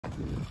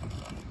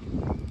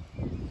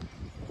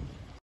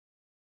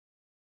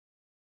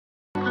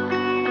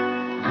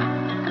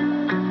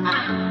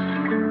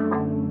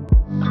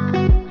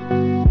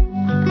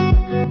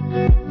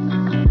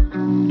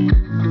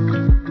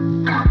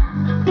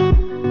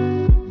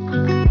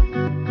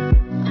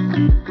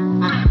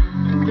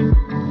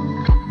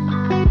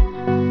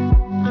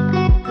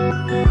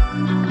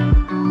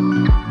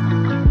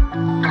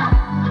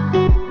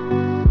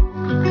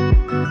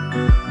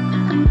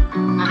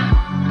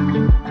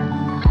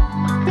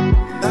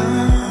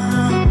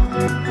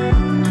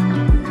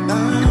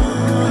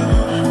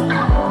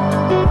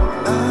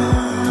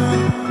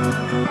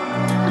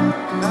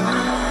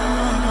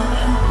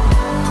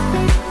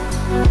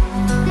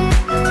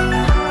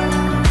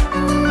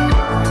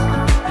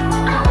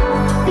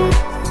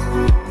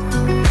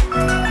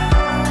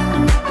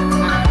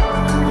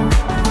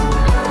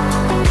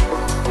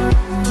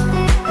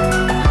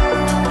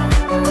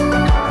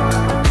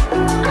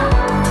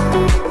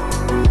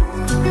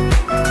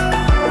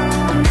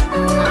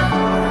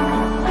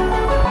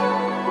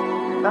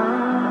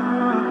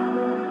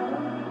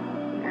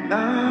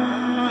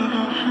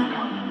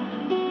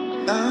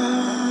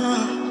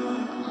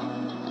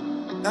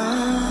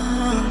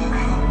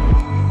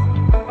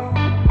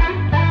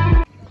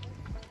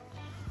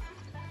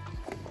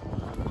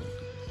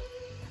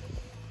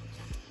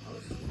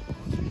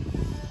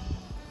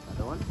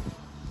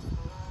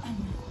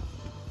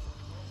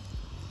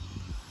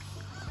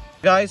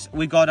Guys,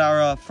 we got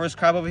our first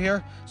crab over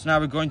here, so now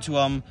we're going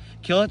to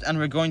kill it, and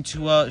we're going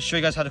to show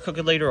you guys how to cook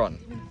it later on.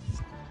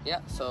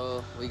 Yeah,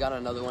 so we got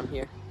another one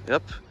here.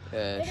 Yep.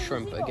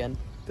 Shrimp again.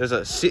 There's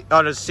a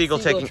seagull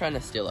taking... trying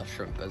to steal a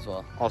shrimp as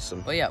well.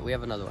 Awesome. But yeah, we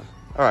have another one.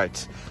 All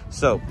right.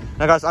 So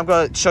now, guys, I'm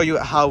gonna show you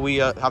how we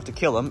have to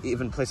kill them,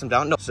 even place them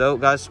down. No. So,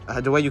 guys,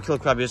 the way you kill a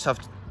crab, you have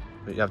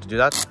to do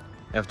that.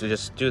 You have to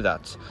just do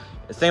that.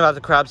 The thing about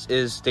the crabs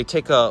is they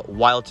take a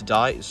while to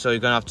die, so you're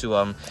gonna have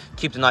to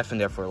keep the knife in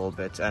there for a little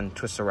bit and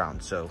twist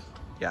around. So,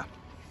 yeah.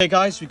 Okay,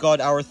 guys, we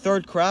got our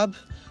third crab.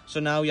 So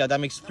now, yeah,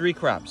 that makes 3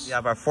 crabs. We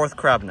have our 4th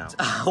crab now.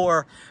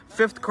 Our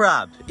 5th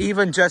crab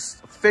even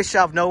just fished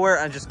out of nowhere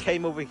and just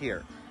came over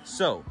here.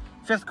 So,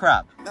 5th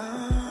crab.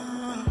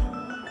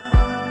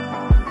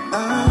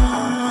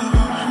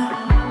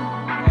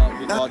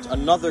 We got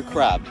another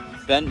crab.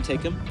 Ben,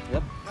 take him.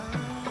 Yep.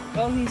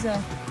 Oh, he's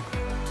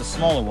It's a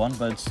smaller one,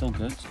 but it's still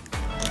good.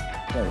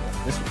 There we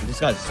go. This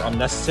guy's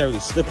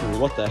unnecessarily slippery.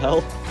 What the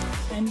hell?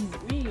 And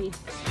he's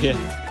really...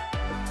 Yeah.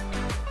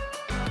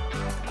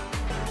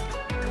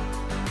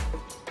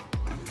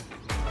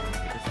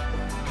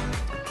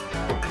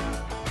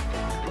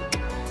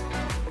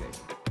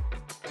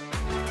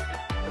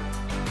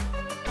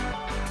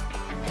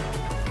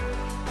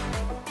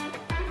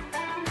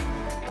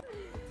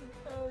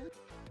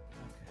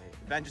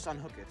 Ben, just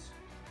unhook it.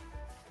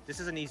 This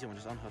is an easy one,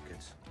 just unhook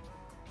it.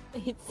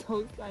 It's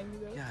so slimy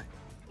though. Yeah.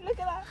 Look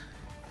at that.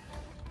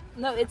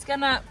 No, it's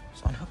gonna...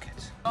 Just unhook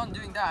it. While I'm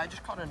doing that, I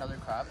just caught another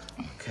crab.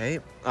 Okay.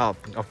 Oh,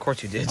 of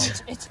course you did.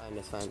 It's fine,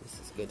 it's fine. This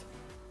is good.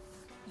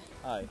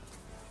 Alright.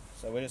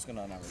 So we're just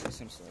gonna now release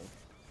him slowly.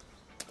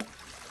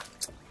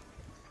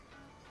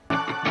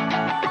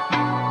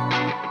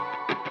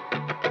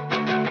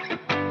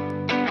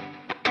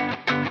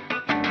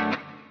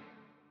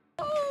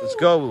 Let's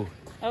go.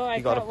 Oh, I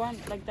got one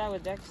like that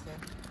with Dexter.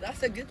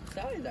 That's a good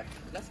size,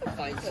 actually. That's a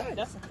fine size.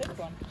 That's a thick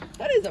one.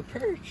 That is a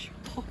perch.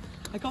 Oh,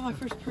 I got my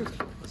first perch.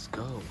 Let's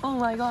go. Oh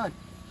my god.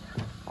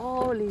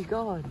 Holy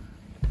god.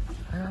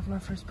 I have my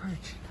first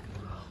perch.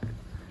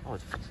 Oh,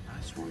 it's a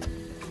nice one.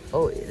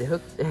 Oh, they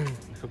hooked. It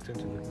hooked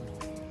into the...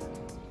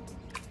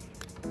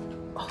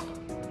 Oh.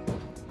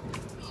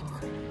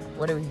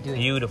 What are we doing?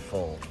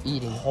 Beautiful.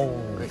 Eating.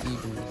 We're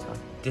eating this one.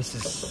 This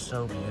is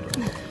so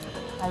beautiful.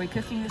 Are we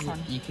cooking this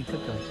one? You can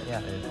cook them,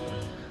 yeah.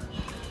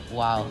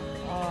 Wow.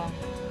 Oh.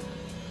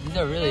 These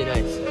are really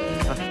nice.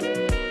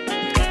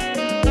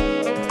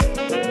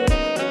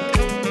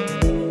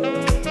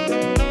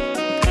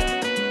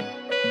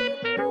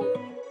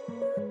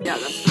 Yeah,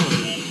 that's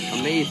an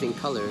amazing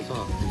color as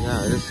well.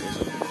 Yeah, this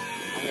is.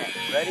 Okay,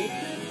 ready?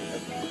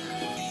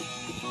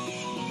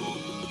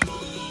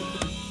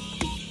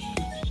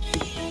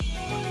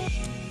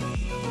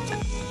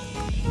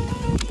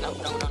 No.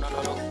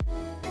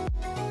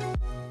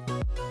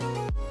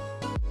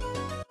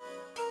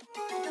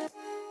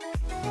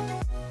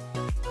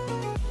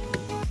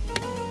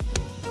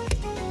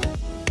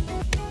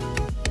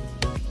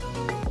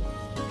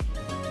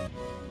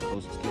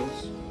 Close skills.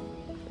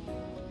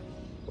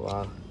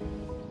 Wow.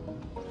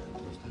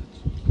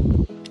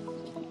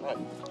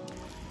 Right.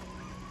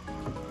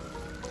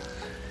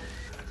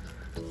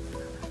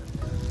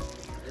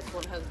 This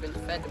one has been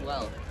fed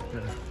well.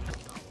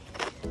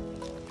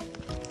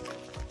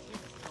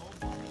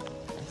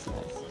 That's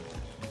nice.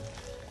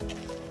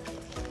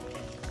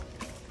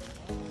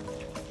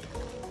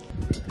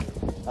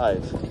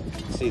 Alright,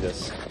 see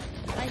this.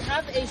 I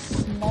have a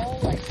small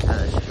like...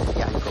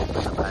 Yeah, go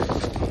open the bag.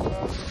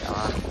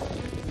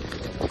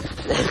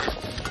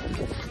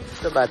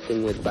 It's the bad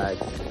thing with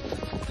bags.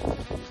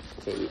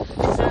 Okay.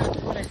 Is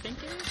that what I think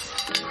it is?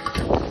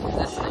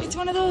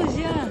 one of those,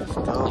 yeah.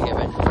 Okay,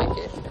 right, take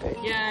it. Right.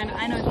 Yeah, and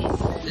I know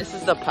these. This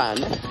is the pan.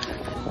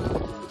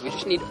 We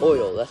just need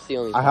oil. That's the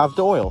only. I have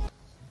the oil.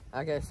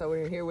 Okay, so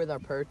we're here with our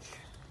perch.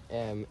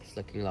 It's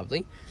looking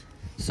lovely.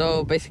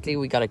 So basically,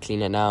 we gotta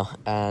clean it now,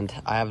 and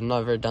I have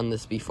never done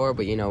this before,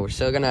 but you know, we're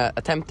still gonna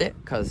attempt it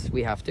because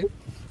we have to.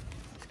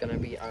 It's gonna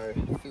be our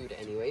food,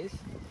 anyways.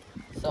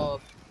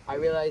 So I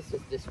realized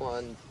with this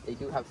one, they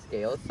do have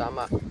scales, so I'm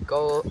gonna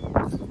go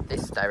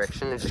this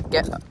direction and just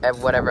get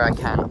whatever I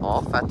can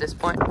off at this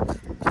point,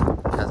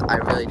 because I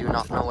really do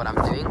not know what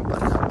I'm doing,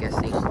 but I'm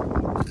guessing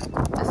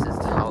this is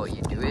how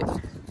you do it.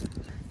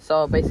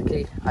 So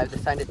basically, I've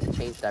decided to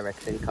change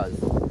direction because,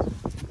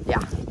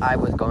 yeah, I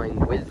was going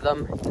with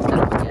them instead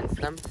of against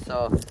them.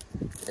 So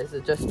this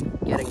is just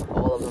getting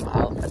all of them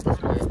out at this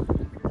point.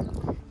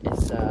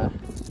 It's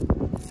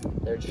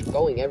they're just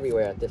going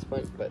everywhere at this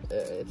point, but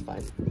it's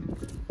fine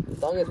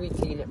as long as we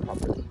clean it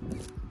properly.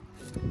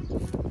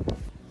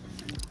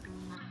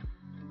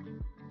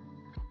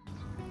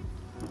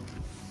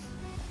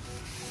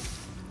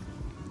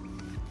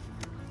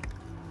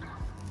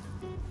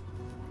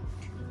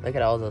 Look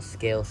at all those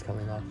scales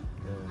coming off.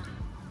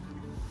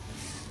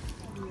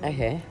 Yeah.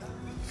 Okay.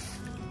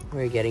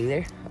 We're getting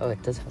there. Oh,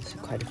 it does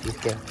have quite a few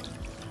scales.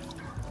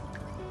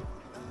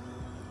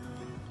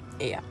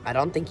 Yeah, I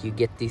don't think you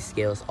get these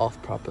scales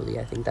off properly.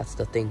 I think that's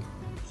the thing.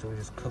 So we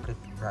just cook it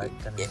right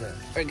then Yeah, and there.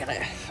 we're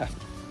gonna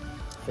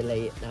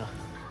fillet it now.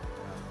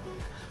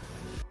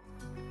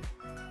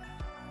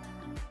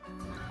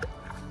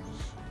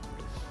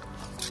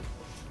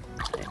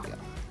 There you go.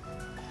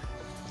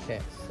 Okay,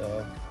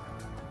 so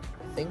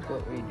I think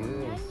what we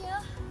do is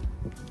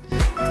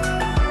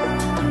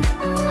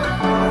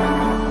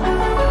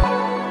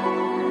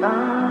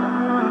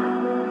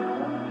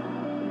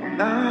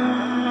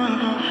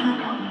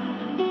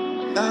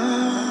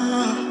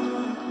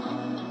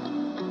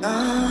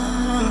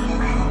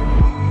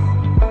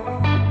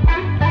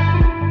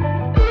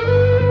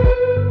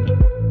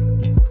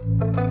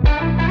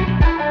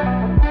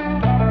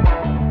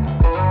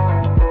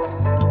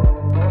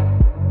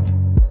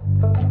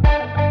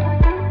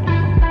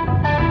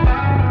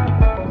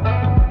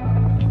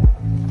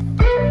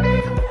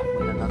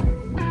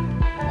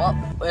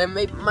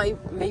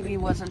maybe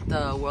wasn't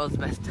the world's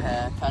best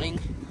cutting.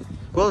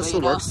 Well, it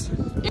still works.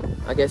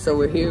 Okay, so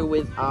we're here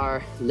with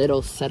our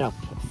little setup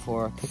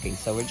for cooking.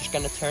 So we're just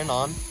gonna turn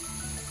on,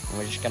 and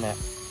we're just gonna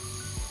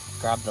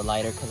grab the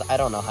lighter because I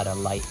don't know how to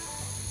light.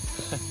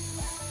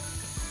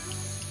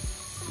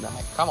 No,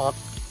 come on,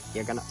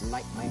 you're gonna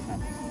light my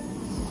hand.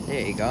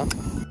 There you go.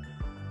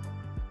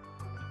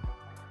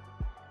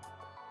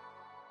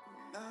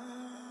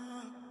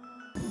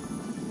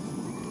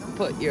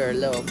 Put your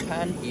little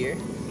pan here.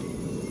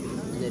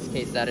 In this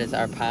case, that is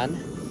our pan.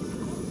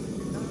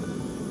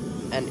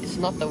 And it's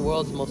not the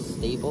world's most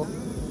stable.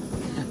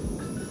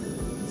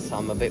 So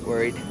I'm a bit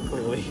worried.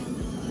 Really?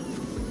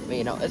 But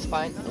you know, it's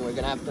fine. And we're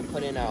gonna have to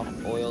put in our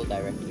oil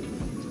directly.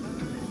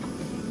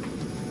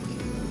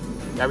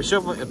 Yeah, we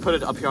should put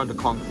it up here on the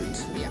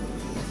concrete. Yeah.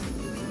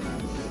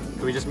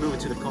 Can we just move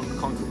it to the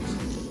concrete?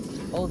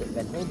 Hold it,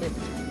 Ben. Hold it.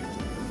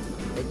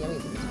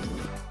 Benjamin.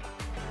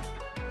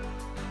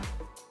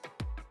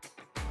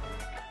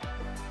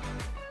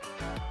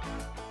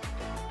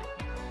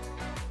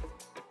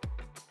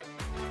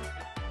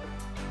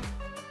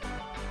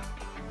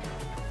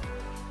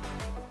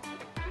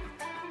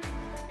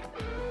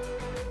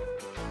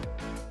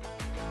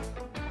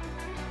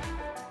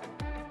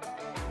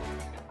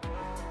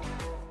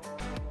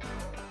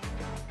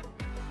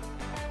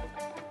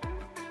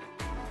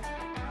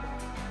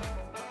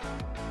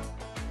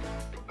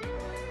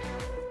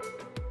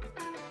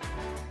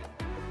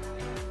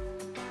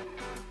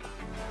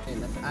 Okay,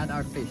 let's add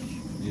our fish.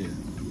 Yeah.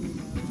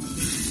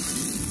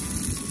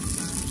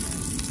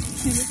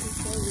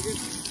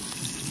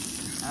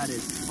 That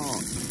is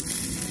hot.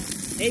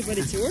 Hey, but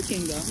it's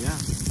working though. Yeah.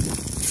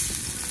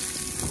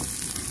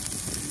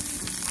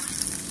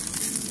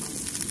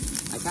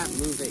 I can't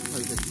move it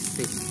because it's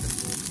thick.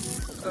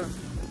 Oh,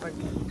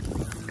 okay.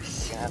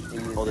 I have to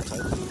use Hold it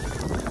tight.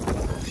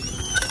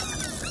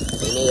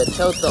 We need to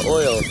tilt the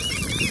oil.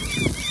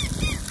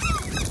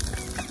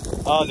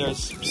 Oh,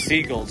 there's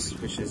seagulls,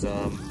 which is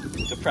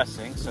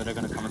depressing, so they're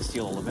gonna come and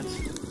steal all of it.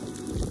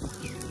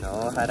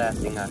 No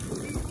harassing us.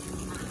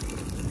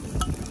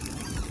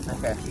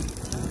 Okay.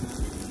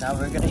 Now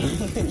we're gonna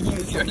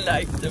use your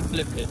knife to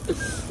flip it. This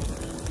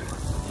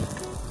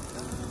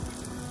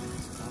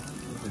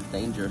is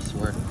dangerous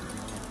work.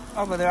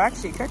 Oh, but they're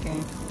actually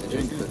cooking. It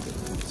is cooking.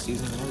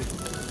 Seasoning and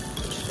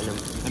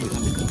everything.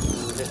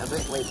 Move it a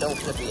bit. Wait, don't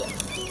flip it yet.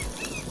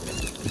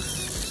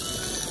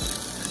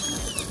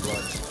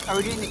 Are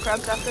we doing the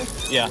crabs after?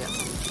 Yeah.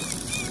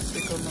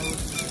 Pickle mode.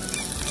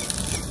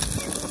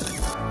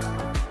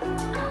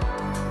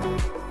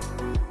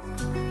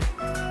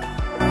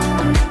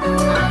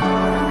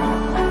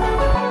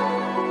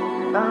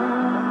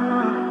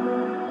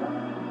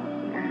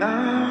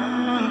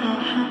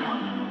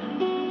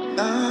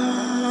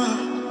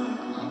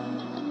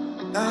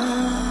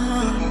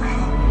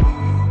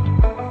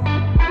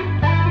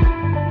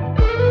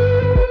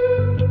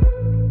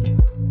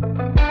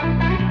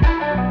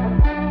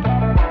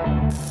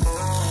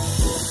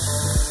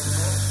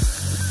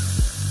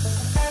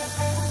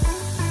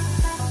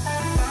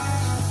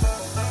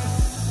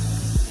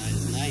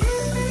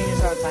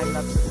 time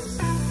lapse.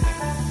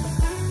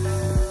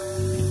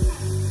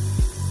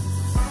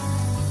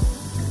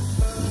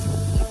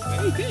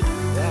 Very good.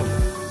 Yeah,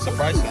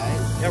 surprising.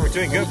 Guys. Yeah, we're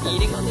doing good.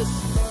 Eating on this.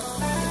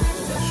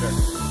 Yeah, sure.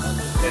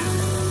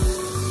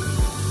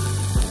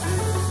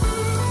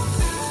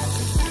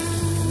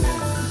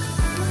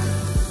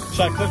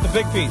 Should I clip the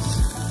big piece?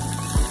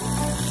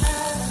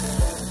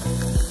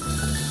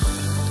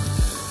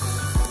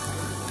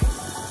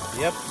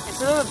 Yep.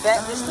 It's a little bit,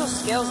 there's still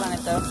scales on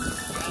it though.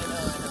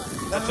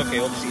 That's okay,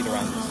 we'll just eat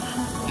around this.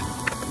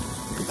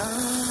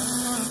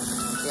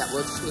 Yeah,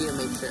 we'll just need to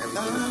make sure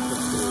everything is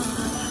cooked through.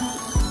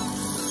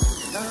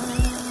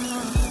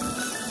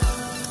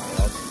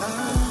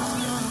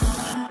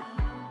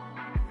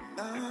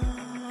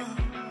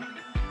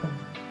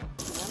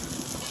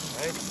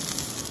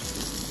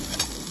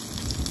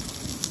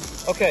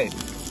 Okay,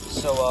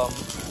 so I'm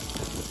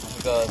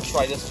gonna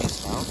try this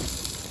piece now.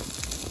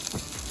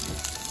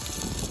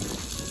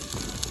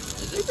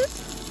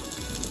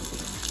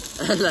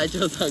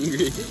 Nigel's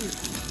hungry.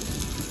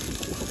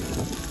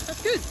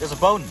 That's good. There's a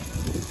bone,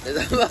 There's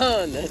a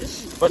bone.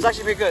 but it's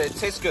actually pretty good. It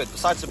tastes good.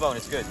 Besides the bone,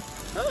 it's good.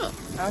 Oh.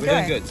 Okay. We're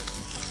doing good.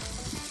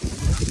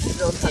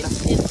 It's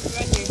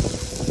right here.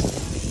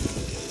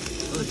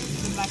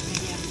 Come back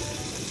again.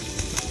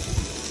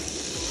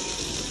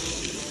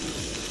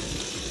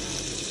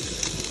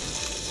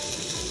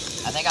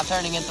 I think I'm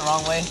turning it the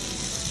wrong way.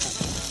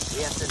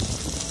 We have to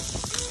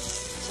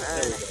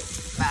turn it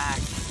back.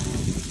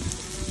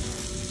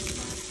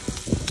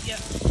 Yep.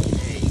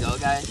 There you go,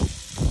 guys.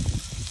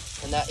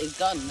 And that is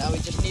done. Now we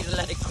just need to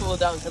let it cool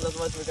down because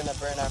otherwise we're gonna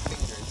burn our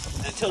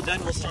fingers. Until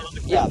then, we're starting on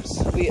the Yeah, crabs.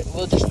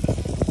 we'll just.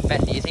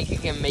 Ben, do you think you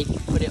can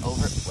put it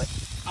over? Wait,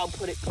 I'll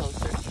put it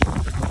closer.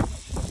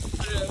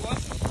 What?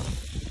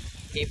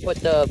 Can you put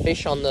the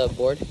fish on the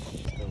board?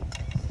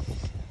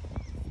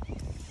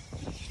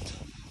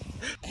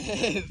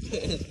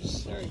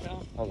 There we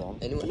go. Hold on.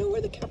 Anyone know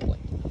where the cap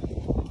went?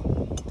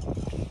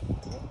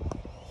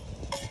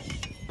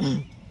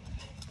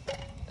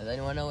 Does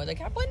anyone know where the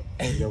cap went?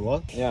 Your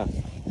what? Yeah.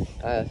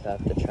 I just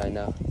have to try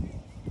now.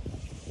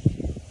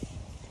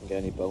 Get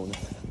any bone?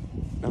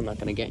 I'm not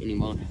gonna get any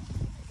bone.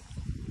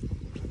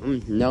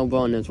 No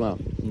bone as well.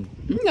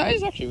 That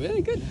is actually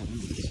really good.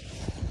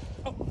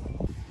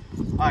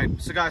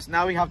 Alright, so guys,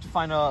 now we have to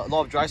find a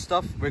lot of dry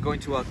stuff. We're going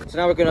to, so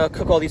now we're gonna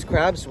cook all these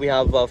crabs. We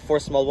have 4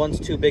 small ones,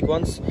 2 big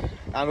ones.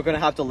 And we're gonna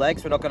have the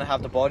legs, we're not gonna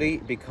have the body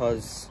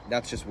because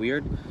that's just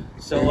weird.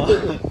 So,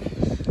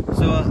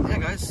 yeah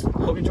guys,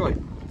 hope you enjoy.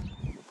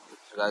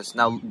 So guys,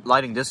 now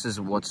lighting this is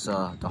what's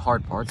the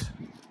hard part.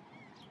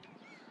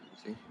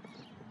 See?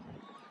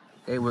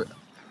 Okay, we're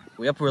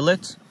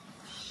lit.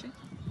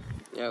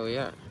 Yeah, we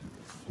are.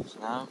 So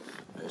now,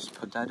 just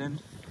put that in.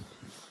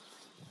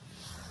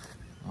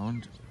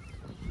 And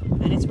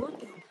And it's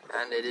working.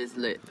 And it is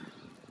lit.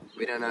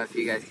 We don't know if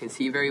you guys can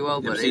see very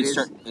well, but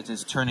it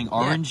is turning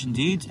orange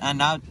indeed, and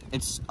now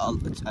it's You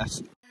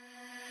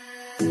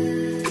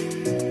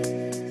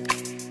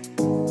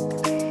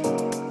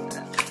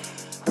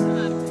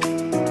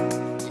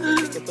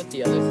can put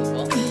the others as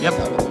well. Yep.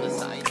 On the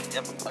side.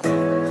 Yep.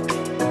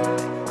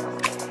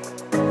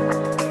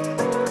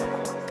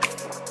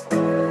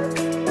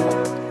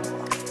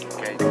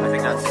 Okay, I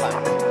think that's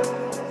fine.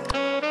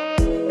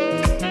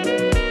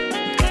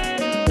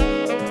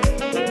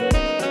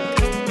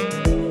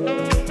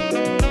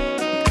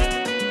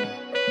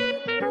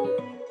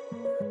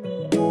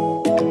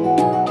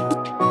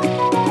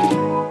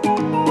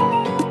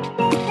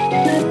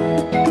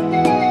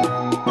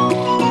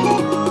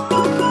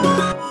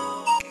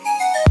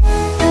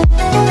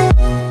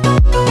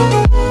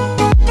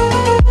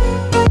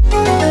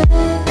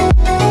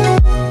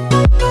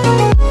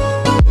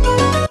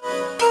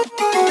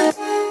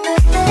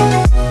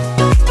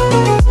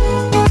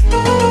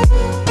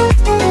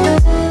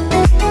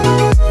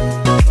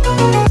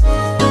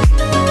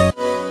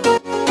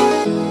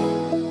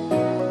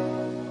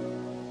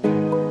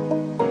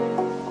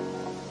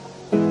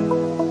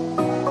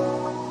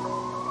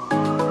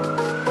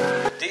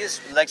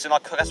 Legs are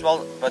not cooked as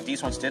well, but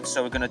these ones did,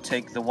 so we're gonna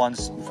take the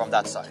ones from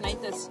that side. Can I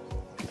eat this?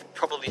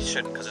 Probably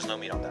shouldn't, because there's no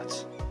meat on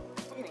that.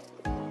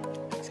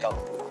 Let's go.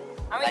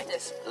 I'll eat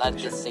this. Let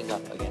this sing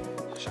up again.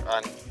 Sure.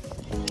 And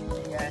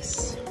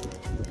Yes.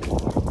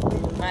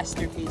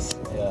 Masterpiece.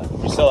 yeah,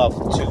 we still have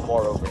 2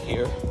 more over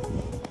here.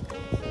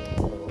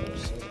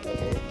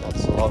 Okay,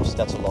 that's a lot.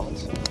 That's a lot.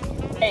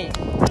 Hey,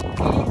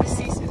 you eat the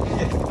season.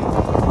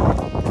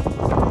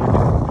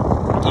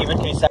 Even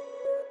can you say?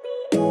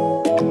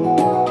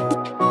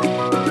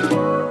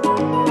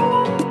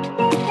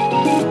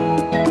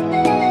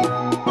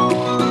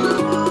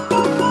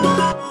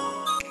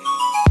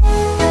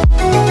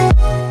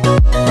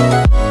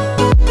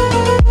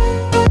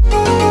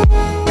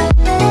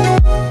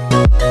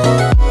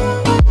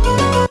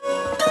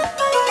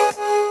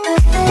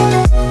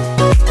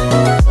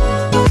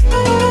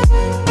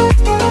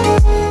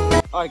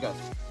 Alright guys,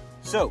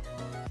 so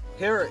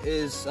here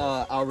is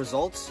our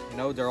results. You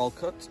know, they're all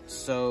cooked,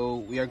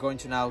 so we are going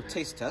to now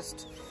taste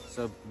test.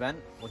 So Ben,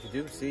 what you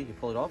do, see, you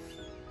pull it off,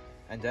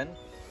 and then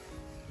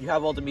you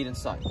have all the meat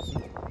inside.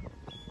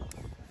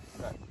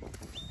 Okay.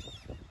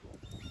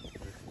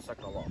 Suck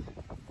it all off.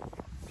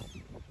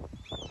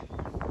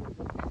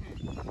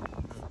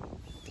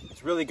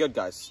 It's really good,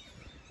 guys.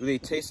 Really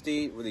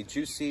tasty, really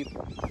juicy,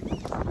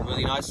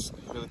 really nice,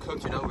 really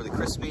cooked, you know, really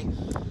crispy.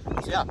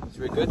 So yeah, it's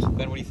really good.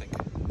 Ben, what do you think?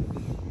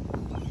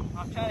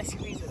 I'm trying to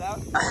squeeze it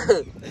out.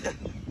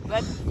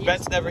 But yeah.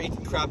 Ben's never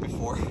eaten crab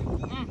before.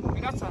 We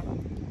got some.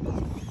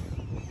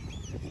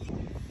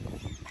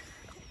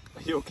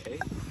 Are you okay?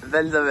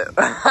 Ben's a bit.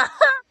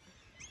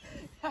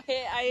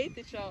 I ate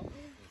the shell.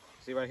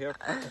 See right here?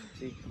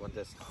 See, you want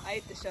this? I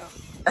ate the shell.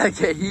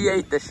 Okay, he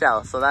ate the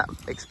shell, so that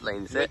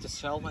explains You it. ate the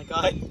shell, my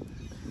guy?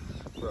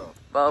 Bro.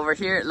 But over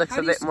here it looks How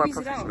a do you bit more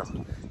squeeze it out?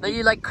 professional. No,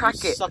 you like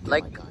crack You it, suck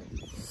like. my guy.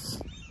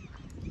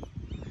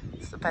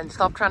 So Ben,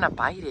 stop trying to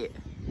bite it.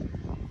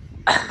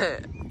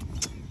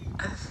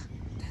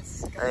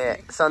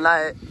 Okay, so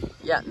now,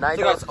 yeah, now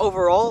So guys,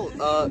 overall,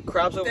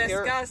 crabs over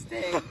here,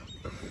 Disgusting.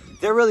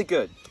 they're really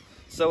good.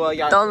 So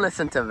yeah. don't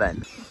listen to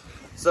Ben.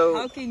 So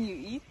How can you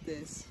eat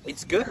this?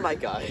 it's good, my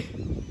guy.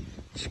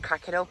 Just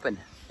crack it open.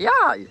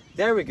 Yeah.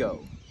 There we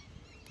go.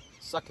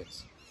 Suck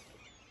it.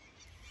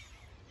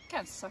 You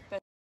can't suck that.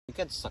 You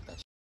can't suck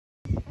that.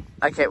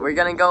 Okay, we're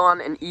gonna go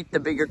on and eat the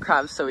bigger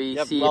crabs so we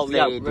see if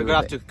they we're do gonna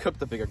have it. to cook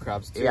the bigger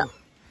crabs too. Yeah.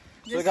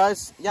 So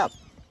guys, yeah.